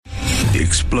the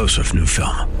explosive new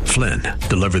film, Flynn,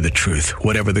 deliver the truth,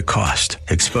 whatever the cost.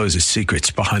 Exposes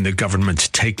secrets behind the government's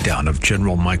takedown of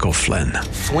General Michael Flynn.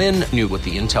 Flynn knew what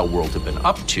the intel world had been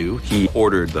up to. He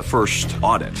ordered the first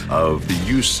audit of the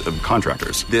use of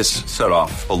contractors. This set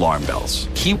off alarm bells.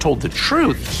 He told the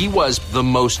truth. He was the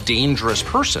most dangerous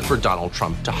person for Donald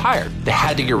Trump to hire. They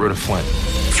had to get rid of Flynn.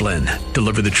 Flynn,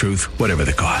 deliver the truth, whatever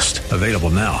the cost. Available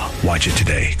now. Watch it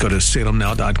today. Go to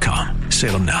salemnow.com.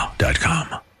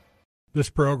 salemnow.com. This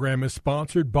program is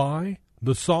sponsored by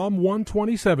the Psalm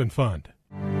 127 Fund.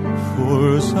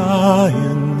 For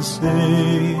Zion's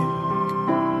sake,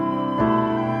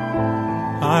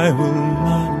 I will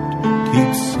not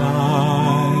keep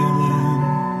silent.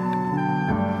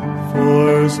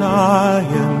 For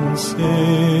Zion's sake,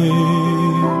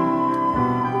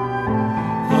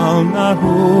 I'll not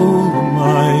hold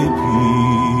my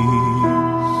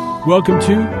peace. Welcome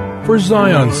to For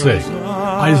Zion's Sake.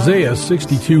 Isaiah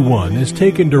 62:1 is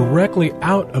taken directly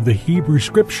out of the Hebrew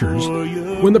Scriptures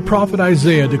when the prophet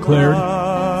Isaiah declared,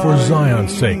 "For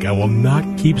Zion's sake I will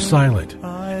not keep silent,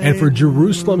 and for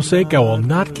Jerusalem's sake I will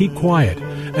not keep quiet,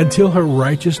 until her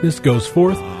righteousness goes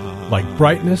forth like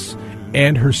brightness,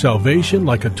 and her salvation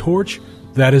like a torch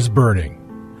that is burning."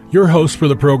 Your hosts for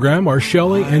the program are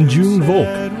Shelley and June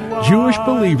Volk, Jewish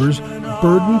believers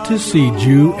burdened to see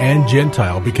Jew and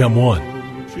Gentile become one.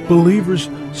 Believers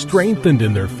strengthened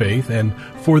in their faith and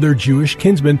for their Jewish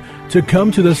kinsmen to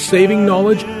come to the saving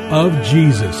knowledge of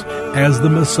Jesus as the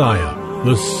Messiah,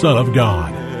 the Son of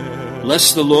God.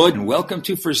 Bless the Lord and welcome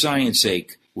to For Zion's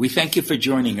Sake. We thank you for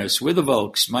joining us. We're the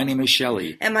Volks. My name is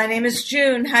Shelley. And my name is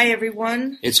June. Hi,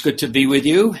 everyone. It's good to be with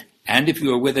you. And if you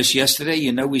were with us yesterday,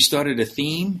 you know we started a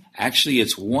theme. Actually,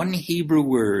 it's one Hebrew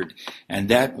word, and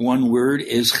that one word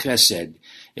is Chesed.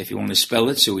 If you want to spell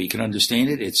it so we can understand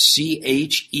it, it's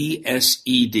Chesed.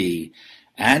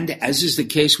 And as is the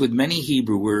case with many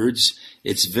Hebrew words,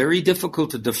 it's very difficult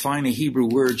to define a Hebrew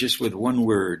word just with one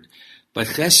word. But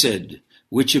Chesed,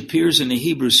 which appears in the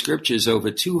Hebrew Scriptures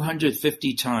over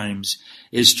 250 times,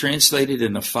 is translated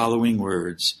in the following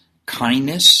words: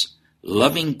 kindness,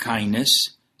 loving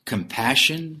kindness,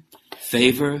 compassion,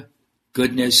 favor,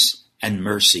 goodness, and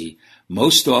mercy.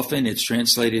 Most often it's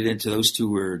translated into those two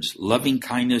words, loving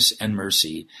kindness and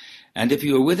mercy. And if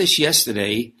you were with us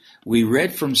yesterday, we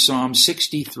read from Psalm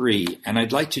 63, and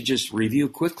I'd like to just review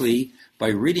quickly by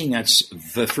reading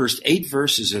the first 8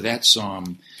 verses of that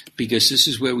psalm, because this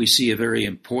is where we see a very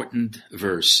important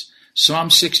verse. Psalm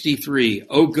 63,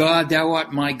 O God, thou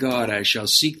art my God, I shall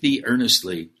seek thee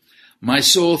earnestly. My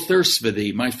soul thirsts for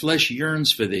thee, my flesh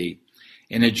yearns for thee,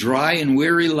 in a dry and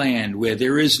weary land where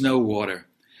there is no water.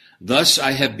 Thus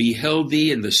I have beheld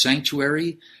thee in the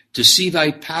sanctuary, to see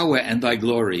thy power and thy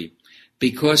glory.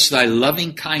 Because thy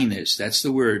loving kindness, that's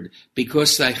the word,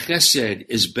 because thy chesed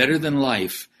is better than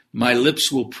life, my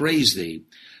lips will praise thee.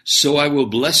 So I will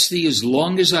bless thee as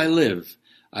long as I live.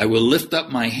 I will lift up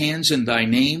my hands in thy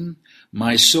name.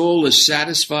 My soul is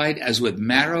satisfied as with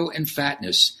marrow and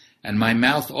fatness, and my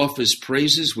mouth offers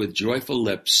praises with joyful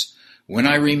lips. When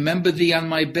I remember thee on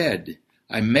my bed,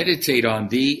 I meditate on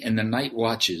thee in the night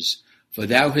watches. For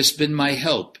thou hast been my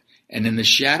help, and in the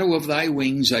shadow of thy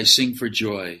wings I sing for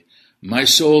joy. My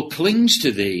soul clings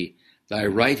to thee, thy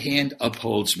right hand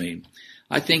upholds me.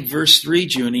 I think verse 3,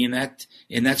 Junie,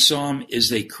 in that psalm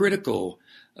is a critical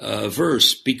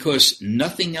verse, because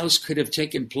nothing else could have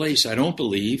taken place, I don't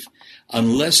believe,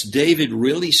 unless David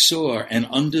really saw and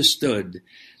understood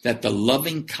that the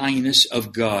loving kindness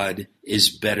of God is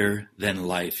better than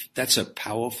life. That's a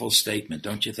powerful statement,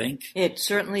 don't you think? It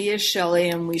certainly is, Shelley,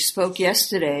 and we spoke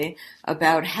yesterday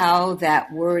about how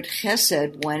that word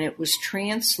chesed, when it was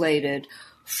translated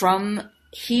from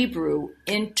Hebrew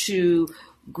into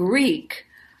Greek,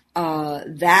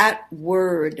 that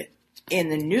word in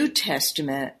the New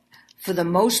Testament, for the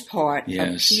most part,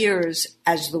 appears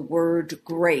as the word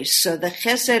grace. So the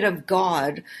chesed of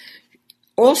God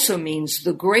also means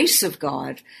the grace of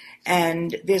God.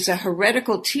 And there's a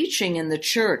heretical teaching in the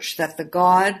church that the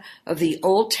God of the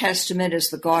Old Testament is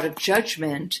the God of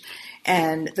judgment,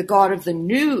 and the God of the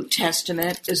New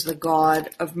Testament is the God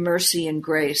of mercy and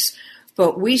grace.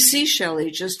 But we see,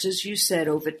 Shelley, just as you said,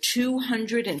 over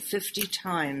 250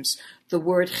 times the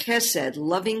word chesed,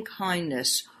 loving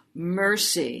kindness,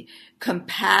 mercy,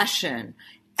 compassion,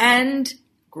 and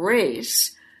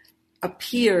grace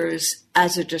appears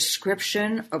as a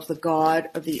description of the God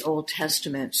of the Old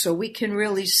Testament. So we can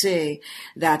really see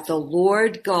that the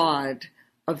Lord God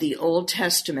of the Old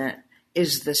Testament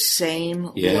is the same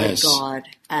Lord God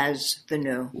as the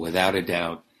New. Without a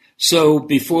doubt. So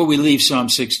before we leave Psalm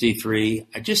 63,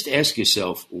 I just ask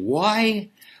yourself, why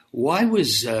Why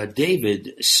was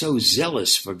David so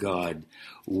zealous for God?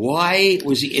 Why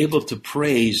was he able to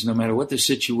praise no matter what the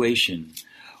situation?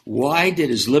 Why did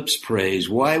his lips praise?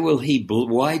 Why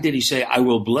did he say, I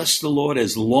will bless the Lord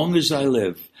as long as I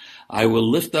live? I will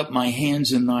lift up my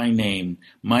hands in thy name.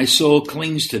 My soul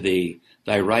clings to thee.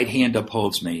 Thy right hand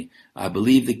upholds me. I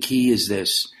believe the key is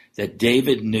this, that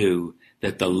David knew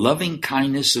that the loving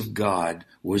kindness of God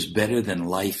was better than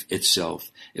life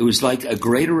itself. It was like a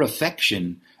greater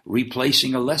affection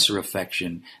replacing a lesser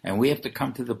affection. And we have to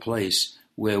come to the place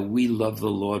where we love the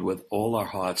Lord with all our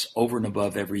hearts over and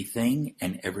above everything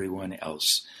and everyone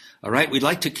else. All right, we'd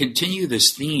like to continue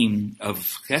this theme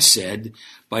of Chesed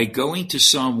by going to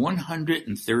Psalm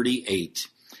 138.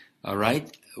 All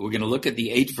right, we're going to look at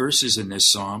the 8 verses in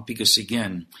this psalm because,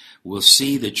 again, we'll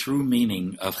see the true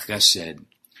meaning of Chesed.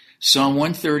 Psalm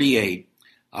 138,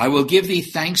 I will give thee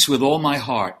thanks with all my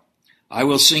heart. I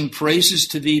will sing praises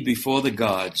to thee before the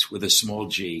gods with a small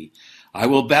g. I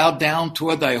will bow down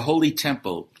toward thy holy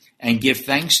temple and give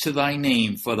thanks to thy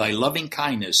name for thy loving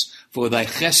kindness, for thy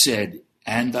chesed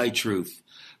and thy truth.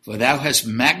 For thou hast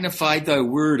magnified thy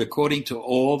word according to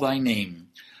all thy name.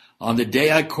 On the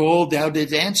day I called, thou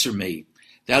didst answer me.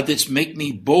 Thou didst make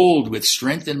me bold with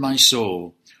strength in my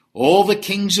soul. All the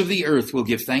kings of the earth will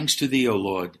give thanks to thee, O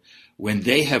Lord, when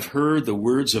they have heard the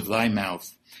words of thy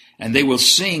mouth. And they will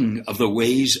sing of the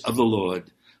ways of the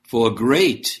Lord. For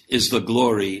great is the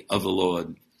glory of the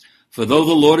Lord. For though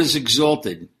the Lord is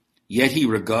exalted, yet he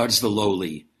regards the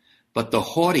lowly. But the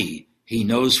haughty he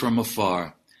knows from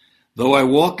afar. Though I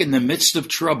walk in the midst of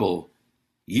trouble,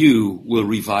 you will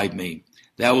revive me.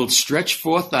 Thou wilt stretch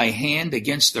forth thy hand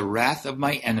against the wrath of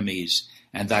my enemies,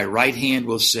 and thy right hand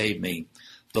will save me.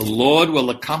 The Lord will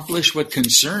accomplish what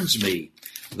concerns me.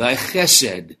 Thy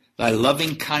chesed, thy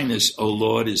loving kindness, O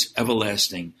Lord, is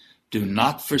everlasting. Do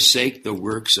not forsake the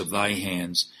works of thy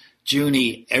hands.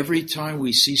 Junie, every time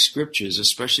we see scriptures,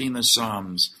 especially in the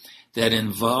Psalms, that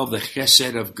involve the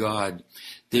chesed of God,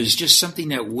 there's just something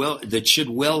that should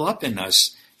well up in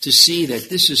us to see that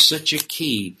this is such a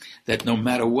key, that no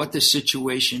matter what the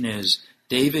situation is,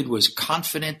 David was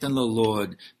confident in the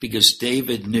Lord because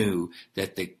David knew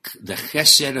that the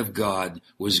chesed of God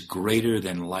was greater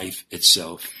than life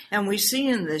itself. And we see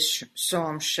in this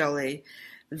psalm, Shelley,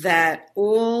 that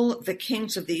all the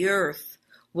kings of the earth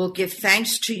will give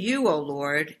thanks to you, O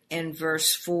Lord, in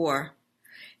verse 4.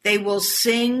 They will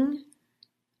sing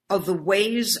of the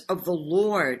ways of the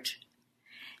Lord.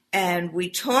 And we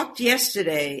talked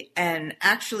yesterday, and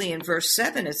actually in verse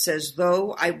 7 it says,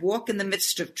 though I walk in the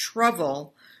midst of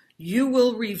trouble, you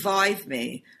will revive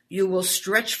me. You will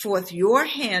stretch forth your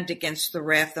hand against the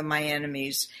wrath of my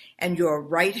enemies, and your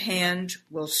right hand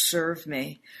will serve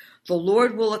me. The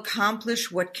Lord will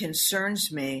accomplish what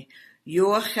concerns me.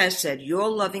 Your chesed, your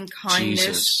loving kindness,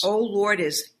 Jesus. O Lord,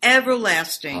 is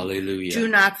everlasting. Hallelujah. Do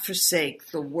not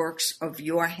forsake the works of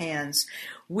your hands.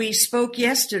 We spoke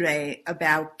yesterday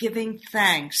about giving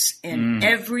thanks in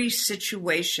every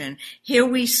situation. Here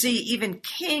we see even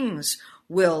kings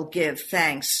will give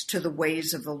thanks to the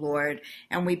ways of the Lord.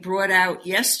 And we brought out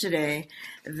yesterday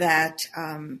that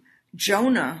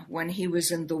Jonah, when he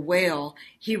was in the whale,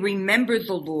 he remembered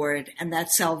the Lord and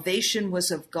that salvation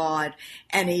was of God.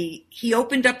 And he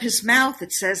opened up his mouth,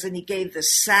 it says, and he gave the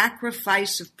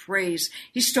sacrifice of praise.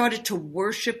 He started to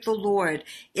worship the Lord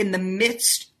in the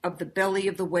midst of the belly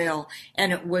of the whale.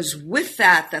 And it was with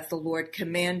that the Lord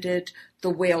commanded the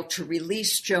whale to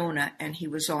release Jonah, and he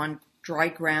was on dry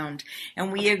ground.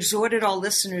 And we exhorted our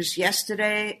listeners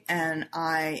yesterday, and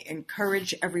I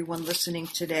encourage everyone listening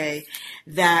today,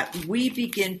 that we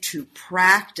begin to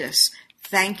practice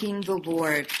thanking the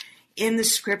Lord. In the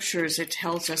scriptures, it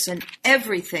tells us, in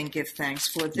everything give thanks,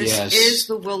 for this is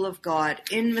the will of God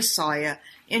in Messiah,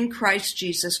 in Christ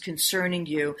Jesus concerning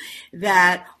you,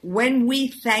 that when we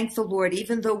thank the Lord,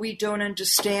 even though we don't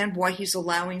understand why he's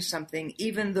allowing something,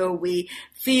 even though we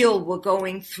feel we're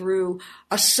going through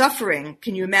a suffering,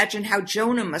 can you imagine how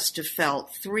Jonah must have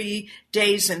felt 3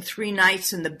 days and 3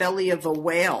 nights in the belly of a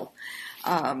whale?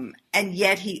 And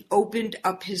yet he opened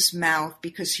up his mouth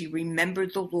because he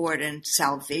remembered the Lord, and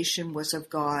salvation was of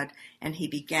God, and he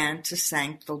began to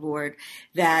thank the Lord.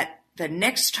 That the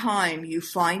next time you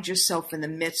find yourself in the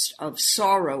midst of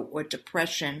sorrow or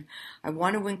depression, I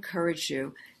want to encourage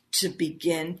you to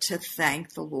begin to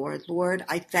thank the Lord. Lord,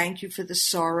 I thank you for the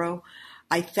sorrow.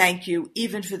 I thank you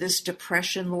even for this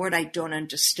depression, Lord. I don't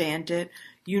understand it.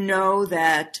 You know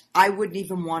that I wouldn't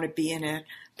even want to be in it.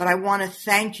 But I want to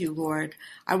thank you, Lord.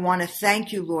 I want to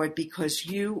thank you, Lord, because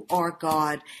you are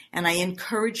God. And I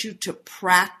encourage you to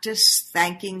practice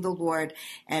thanking the Lord.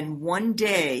 And one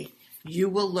day you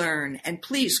will learn. And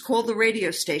please call the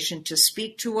radio station to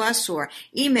speak to us or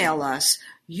email us.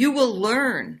 You will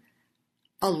learn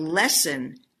a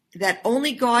lesson that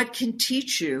only God can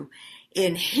teach you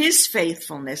in His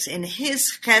faithfulness, in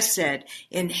His chesed,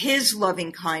 in His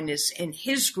loving kindness, in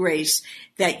His grace,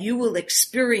 that you will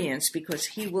experience, because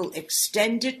He will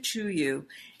extend it to you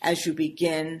as you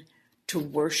begin to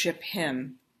worship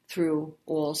Him through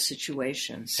all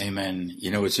situations. Amen. You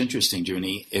know, it's interesting,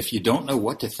 Junie. If you don't know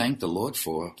what to thank the Lord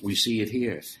for, we see it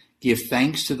here. Give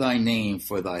thanks to thy name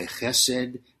for thy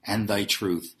chesed and thy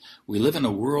truth. We live in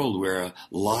a world where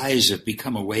lies have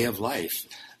become a way of life.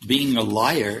 Being a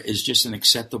liar is just an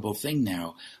acceptable thing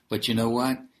now. But you know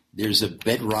what? There's a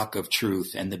bedrock of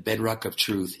truth, and the bedrock of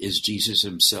truth is Jesus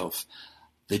Himself.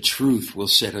 The truth will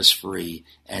set us free,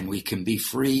 and we can be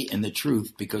free in the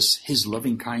truth because His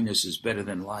loving kindness is better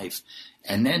than life.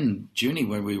 And then, Junie,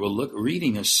 when we were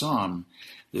reading a psalm,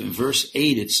 in verse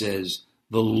 8 it says,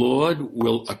 "The Lord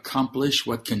will accomplish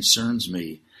what concerns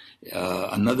me."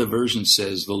 Another version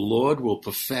says, "The Lord will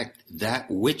perfect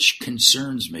that which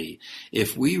concerns me."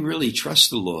 If we really trust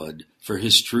the Lord for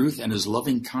His truth and His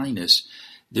loving kindness,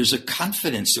 there's a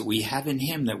confidence that we have in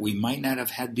Him that we might not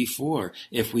have had before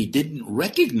if we didn't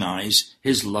recognize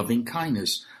His loving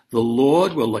kindness. The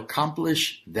Lord will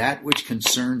accomplish that which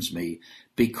concerns me,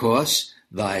 because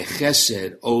thy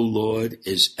chesed, O Lord,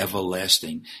 is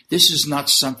everlasting. This is not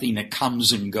something that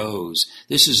comes and goes.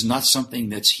 This is not something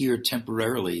that's here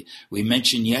temporarily. We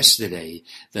mentioned yesterday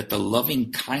that the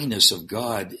loving kindness of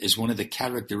God is one of the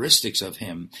characteristics of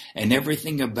Him, and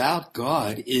everything about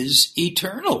God is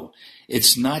eternal.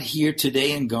 It's not here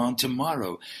today and gone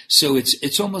tomorrow. So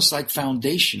it's almost like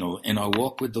foundational in our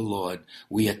walk with the Lord.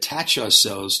 We attach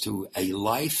ourselves to a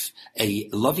life, a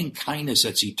loving kindness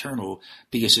that's eternal,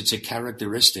 because it's a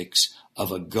characteristics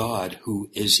of a God who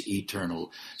is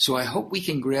eternal. So I hope we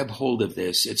can grab hold of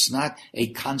this. It's not a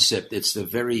concept. It's the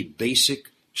very basic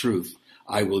truth.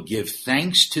 I will give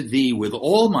thanks to thee with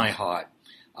all my heart.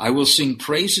 I will sing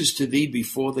praises to thee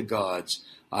before the gods.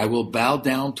 I will bow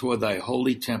down toward thy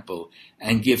holy temple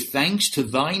and give thanks to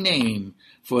thy name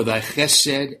for thy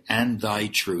chesed and thy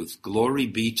truth. Glory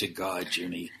be to God,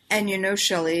 Junie. And you know,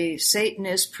 Shelley, Satan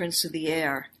is prince of the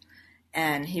air,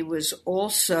 and he was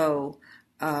also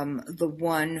the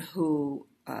one who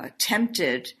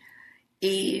tempted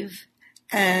Eve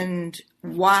and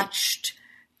watched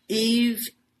Eve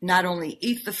not only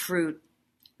eat the fruit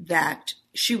that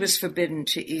she was forbidden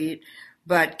to eat,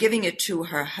 but giving it to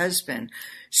her husband.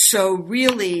 So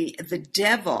really, the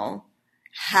devil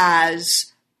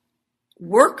has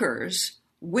workers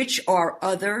which are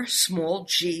other small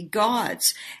g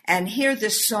gods. And here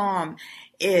this psalm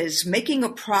is making a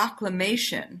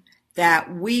proclamation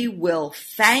that we will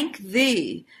thank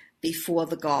thee before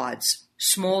the gods,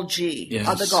 small g, yes,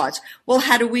 other gods. Well,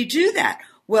 how do we do that?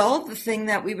 Well, the thing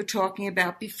that we were talking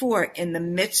about before, in the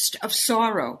midst of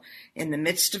sorrow, in the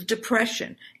midst of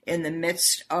depression, in the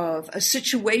midst of a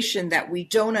situation that we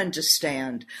don't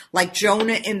understand, like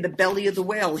Jonah in the belly of the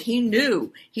whale. He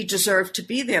knew he deserved to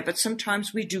be there, but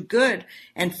sometimes we do good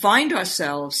and find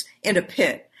ourselves in a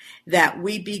pit, that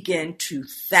we begin to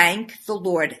thank the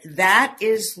Lord. That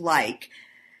is like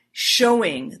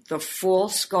showing the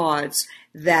false gods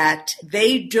that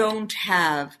they don't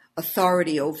have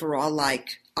authority over our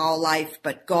life,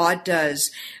 but God does,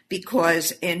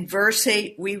 because in verse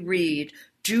 8 we read,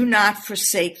 "Do not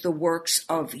forsake the works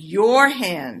of your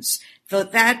hands." So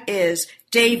that is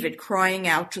David crying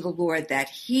out to the Lord that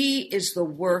he is the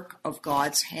work of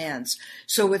God's hands.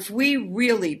 So if we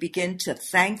really begin to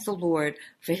thank the Lord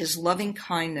for his loving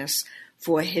kindness,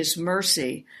 for his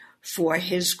mercy, for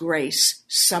his grace,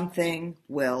 something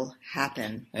will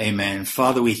happen. Amen.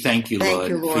 Father, we thank you,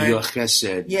 Lord, for your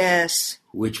chesed. Yes.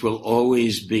 Which will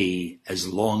always be as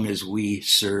long as we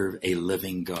serve a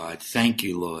living God. Thank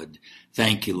you, Lord.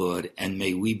 Thank you, Lord. And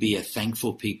may we be a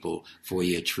thankful people for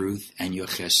your truth and your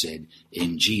chesed.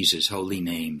 In Jesus' holy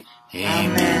name.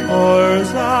 Amen. For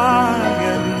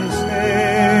Zion's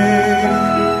sake.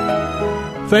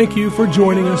 Thank you for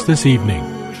joining us this evening.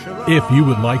 If you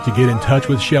would like to get in touch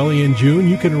with Shelley and June,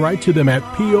 you can write to them at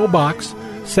P.O. Box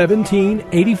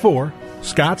 1784,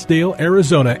 Scottsdale,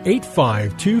 Arizona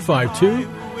 85252.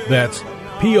 That's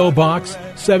P.O. Box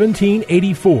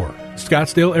 1784,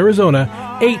 Scottsdale,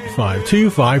 Arizona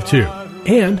 85252.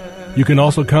 And you can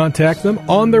also contact them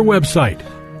on their website,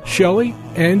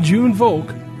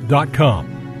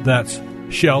 ShelleyandJuneVolk.com. That's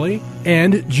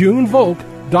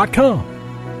ShelleyandJuneVolk.com.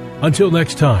 Until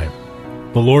next time,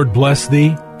 the Lord bless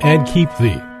thee and keep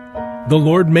thee. The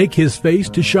Lord make his face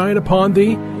to shine upon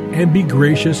thee and be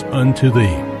gracious unto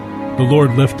thee. The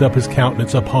Lord lift up his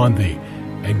countenance upon thee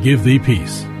and give thee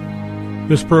peace.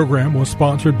 This program was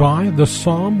sponsored by the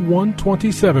Psalm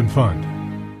 127 Fund.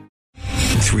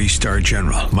 3-star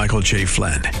General Michael J.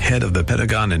 Flynn, head of the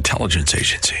Pentagon Intelligence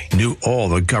Agency, knew all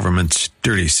the government's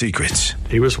dirty secrets.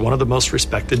 He was one of the most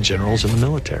respected generals in the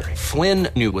military. Flynn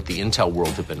knew what the intel world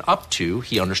had been up to.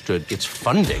 He understood its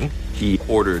funding. He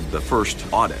ordered the first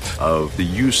audit of the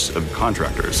use of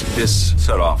contractors. This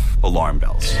set off alarm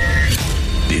bells.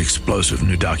 The explosive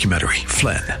new documentary,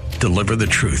 Flynn, Deliver the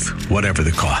Truth, Whatever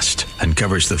the Cost,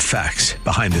 uncovers the facts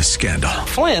behind this scandal.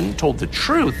 Flynn told the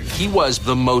truth. He was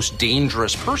the most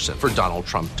dangerous person for Donald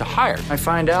Trump to hire. I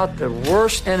find out the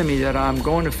worst enemy that I'm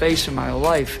going to face in my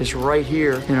life is right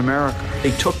here in America.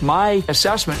 They took my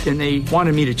assessment and they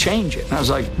wanted me to change it. And I was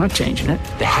like, I'm not changing it.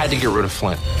 They had to get rid of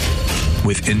Flynn.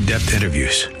 With in-depth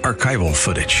interviews, archival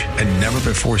footage, and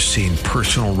never-before-seen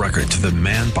personal records of the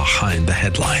man behind the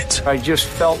headlines. I just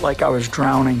felt like I was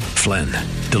drowning. Flynn,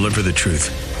 Deliver the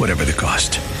Truth, Whatever the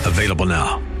Cost. Available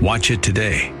now. Watch it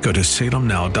today. Go to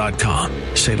salemnow.com.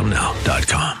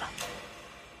 salemnow.com.